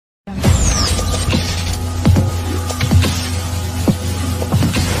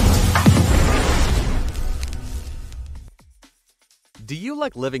you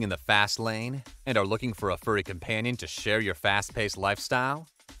like living in the fast lane and are looking for a furry companion to share your fast-paced lifestyle?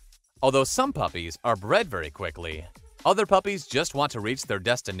 Although some puppies are bred very quickly, other puppies just want to reach their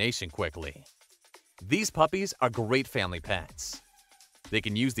destination quickly. These puppies are great family pets. They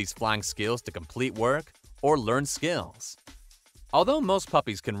can use these flying skills to complete work or learn skills. Although most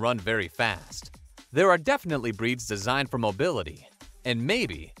puppies can run very fast, there are definitely breeds designed for mobility and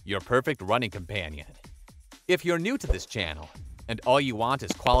maybe your perfect running companion. If you're new to this channel and all you want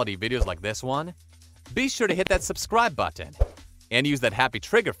is quality videos like this one, be sure to hit that subscribe button and use that happy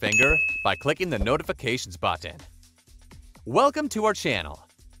trigger finger by clicking the notifications button. Welcome to our channel.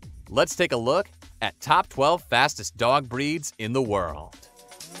 Let's take a look at top 12 fastest dog breeds in the world.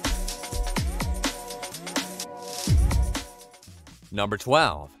 Number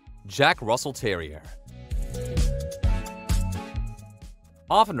 12. Jack Russell Terrier.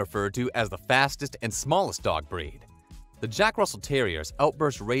 Often referred to as the fastest and smallest dog breed, the Jack Russell Terrier's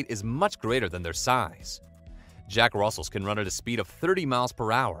outburst rate is much greater than their size. Jack Russells can run at a speed of 30 miles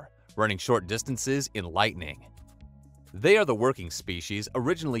per hour, running short distances in lightning. They are the working species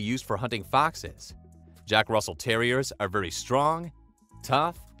originally used for hunting foxes. Jack Russell Terriers are very strong,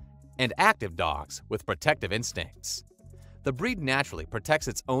 tough, and active dogs with protective instincts. The breed naturally protects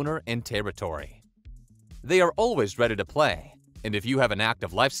its owner and territory. They are always ready to play, and if you have an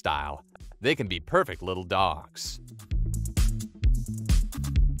active lifestyle, they can be perfect little dogs.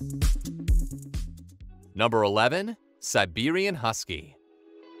 Number 11. Siberian Husky.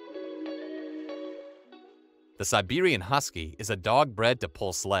 The Siberian Husky is a dog bred to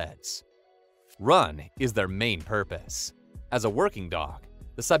pull sleds. Run is their main purpose. As a working dog,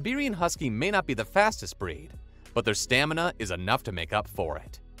 the Siberian Husky may not be the fastest breed, but their stamina is enough to make up for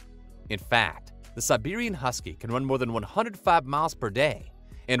it. In fact, the Siberian Husky can run more than 105 miles per day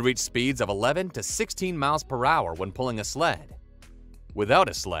and reach speeds of 11 to 16 miles per hour when pulling a sled. Without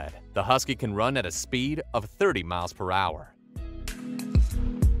a sled, the Husky can run at a speed of 30 miles per hour.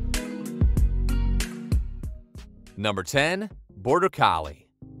 Number 10. Border Collie.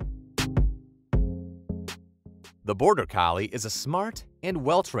 The Border Collie is a smart and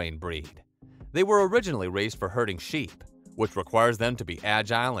well-trained breed. They were originally raised for herding sheep, which requires them to be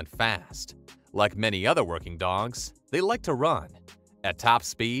agile and fast. Like many other working dogs, they like to run. At top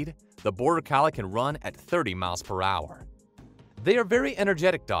speed, the Border Collie can run at 30 miles per hour. They are very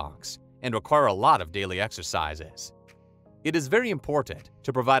energetic dogs and require a lot of daily exercises. It is very important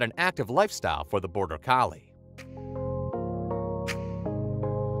to provide an active lifestyle for the Border Collie.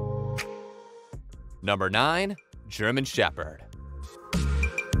 Number 9. German Shepherd.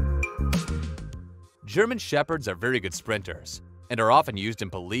 German Shepherds are very good sprinters and are often used in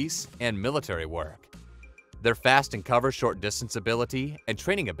police and military work. Their fast and cover short distance ability and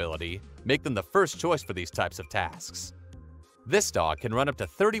training ability make them the first choice for these types of tasks. This dog can run up to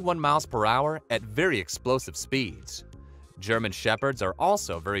 31 miles per hour at very explosive speeds. German Shepherds are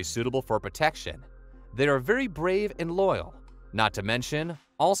also very suitable for protection. They are very brave and loyal, not to mention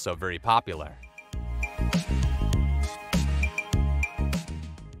also very popular.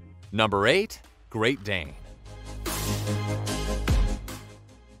 Number 8. Great Dane.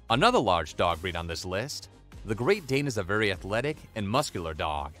 Another large dog breed on this list, the Great Dane is a very athletic and muscular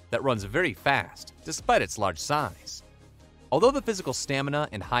dog that runs very fast despite its large size. Although the physical stamina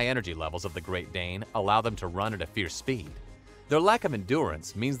and high energy levels of the Great Dane allow them to run at a fierce speed, their lack of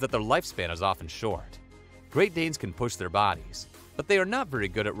endurance means that their lifespan is often short. Great Danes can push their bodies, but they are not very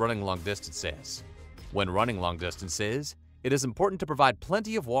good at running long distances. When running long distances, it is important to provide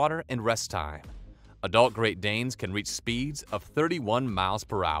plenty of water and rest time. Adult Great Danes can reach speeds of 31 miles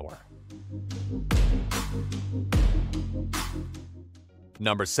per hour.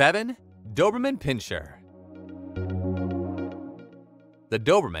 Number 7. Doberman Pinscher. The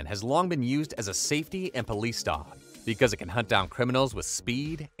Doberman has long been used as a safety and police dog because it can hunt down criminals with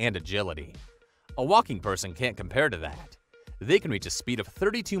speed and agility. A walking person can't compare to that. They can reach a speed of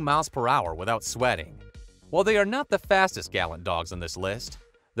 32 miles per hour without sweating. While they are not the fastest gallant dogs on this list,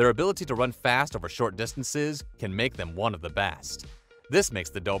 their ability to run fast over short distances can make them one of the best. This makes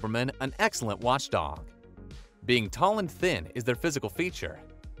the Doberman an excellent watchdog. Being tall and thin is their physical feature,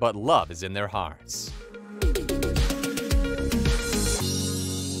 but love is in their hearts.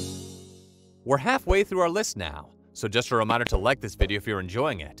 We're halfway through our list now, so just a reminder to like this video if you're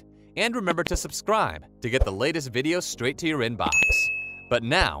enjoying it, and remember to subscribe to get the latest videos straight to your inbox. But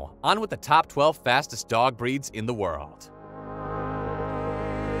now, on with the top 12 fastest dog breeds in the world.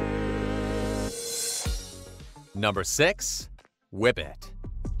 Number 6. Whippet.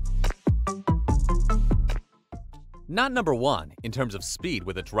 Not number 1 in terms of speed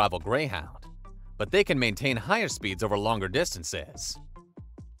with its rival Greyhound, but they can maintain higher speeds over longer distances.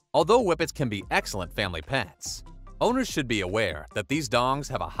 Although Whippets can be excellent family pets, owners should be aware that these dogs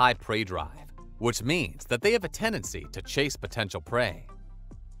have a high prey drive, which means that they have a tendency to chase potential prey.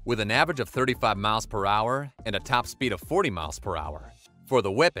 With an average of 35 miles per hour and a top speed of 40 miles per hour, for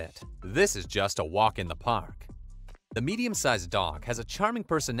the Whippet, this is just a walk in the park. The medium-sized dog has a charming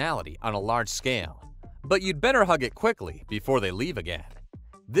personality on a large scale, but you'd better hug it quickly before they leave again.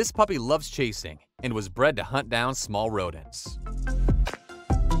 This puppy loves chasing and was bred to hunt down small rodents.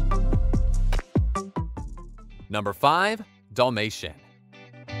 Number 5. Dalmatian.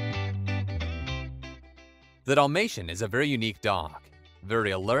 The Dalmatian is a very unique dog,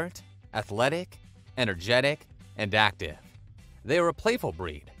 very alert, athletic, energetic, and active. They are a playful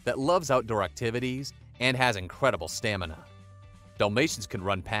breed that loves outdoor activities and has incredible stamina. Dalmatians can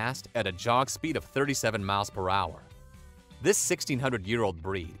run past at a jog speed of 37 miles per hour. This 1,600-year-old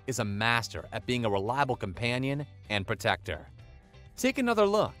breed is a master at being a reliable companion and protector. Take another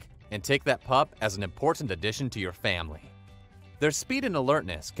look and take that pup as an important addition to your family. Their speed and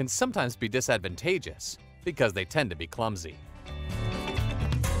alertness can sometimes be disadvantageous because they tend to be clumsy.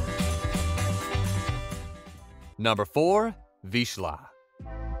 Number 4. Vizsla.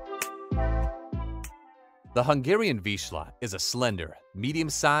 The Hungarian Vizsla is a slender,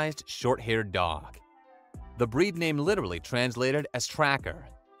 medium-sized, short-haired dog. The breed name literally translated as tracker.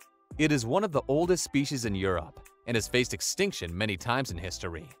 It is one of the oldest species in Europe and has faced extinction many times in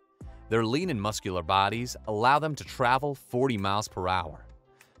history. Their lean and muscular bodies allow them to travel 40 miles per hour.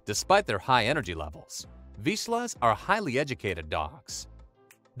 Despite their high energy levels, Vizslas are highly educated dogs.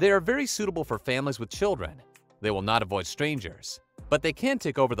 They are very suitable for families with children. They will not avoid strangers, but they can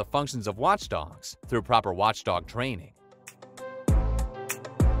take over the functions of watchdogs through proper watchdog training.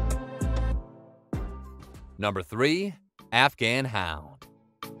 Number 3. Afghan Hound.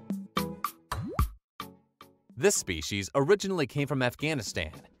 This species originally came from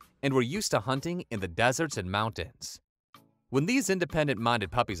Afghanistan and were used to hunting in the deserts and mountains. When these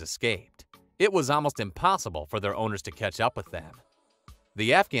independent-minded puppies escaped, it was almost impossible for their owners to catch up with them.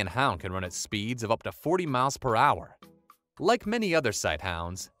 The Afghan Hound can run at speeds of up to 40 miles per hour. Like many other sight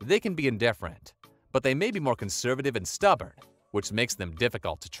hounds, they can be indifferent, but they may be more conservative and stubborn, which makes them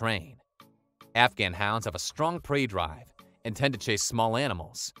difficult to train. Afghan Hounds have a strong prey drive and tend to chase small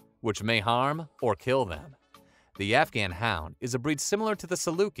animals, which may harm or kill them. The Afghan Hound is a breed similar to the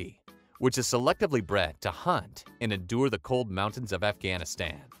Saluki, which is selectively bred to hunt and endure the cold mountains of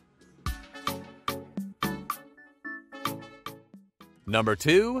Afghanistan. Number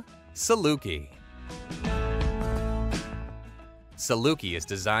 2. Saluki. Saluki is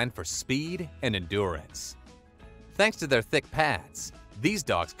designed for speed and endurance. Thanks to their thick pads, these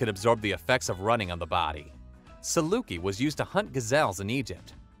dogs can absorb the effects of running on the body. Saluki was used to hunt gazelles in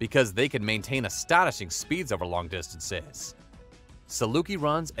Egypt because they can maintain astonishing speeds over long distances. Saluki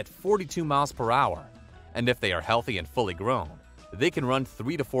runs at 42 miles per hour, and if they are healthy and fully grown, they can run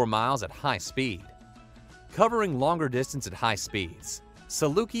 3 to 4 miles at high speed. Covering longer distance at high speeds,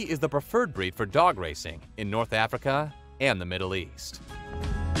 Saluki is the preferred breed for dog racing in North Africa and the Middle East.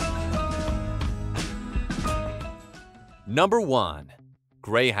 Number 1.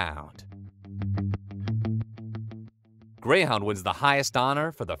 Greyhound. Greyhound wins the highest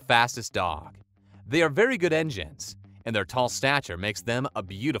honor for the fastest dog. They are very good engines, and their tall stature makes them a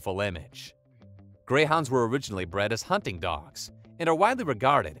beautiful image. Greyhounds were originally bred as hunting dogs and are widely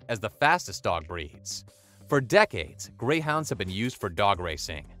regarded as the fastest dog breeds. For decades, Greyhounds have been used for dog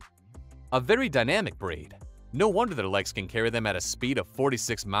racing. A very dynamic breed, no wonder their legs can carry them at a speed of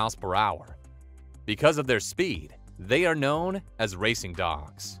 46 miles per hour. Because of their speed, they are known as racing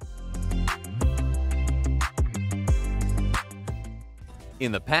dogs.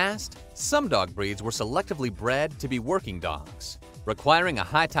 In the past, some dog breeds were selectively bred to be working dogs, requiring a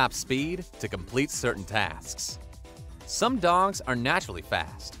high top speed to complete certain tasks. Some dogs are naturally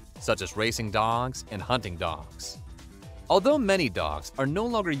fast, such as racing dogs and hunting dogs. Although many dogs are no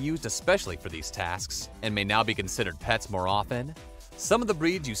longer used especially for these tasks and may now be considered pets more often, some of the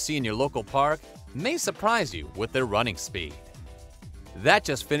breeds you see in your local park may surprise you with their running speed. That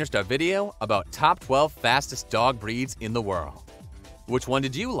just finished our video about top 12 fastest dog breeds in the world. Which one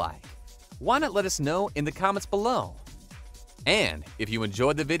did you like? Why not let us know in the comments below? And if you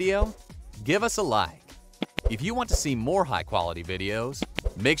enjoyed the video, give us a like. If you want to see more high-quality videos,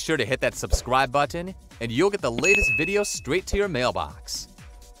 make sure to hit that subscribe button and you'll get the latest videos straight to your mailbox.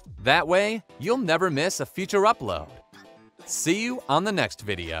 That way, you'll never miss a future upload. See you on the next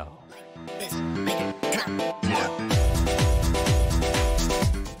video. Let's make it clap.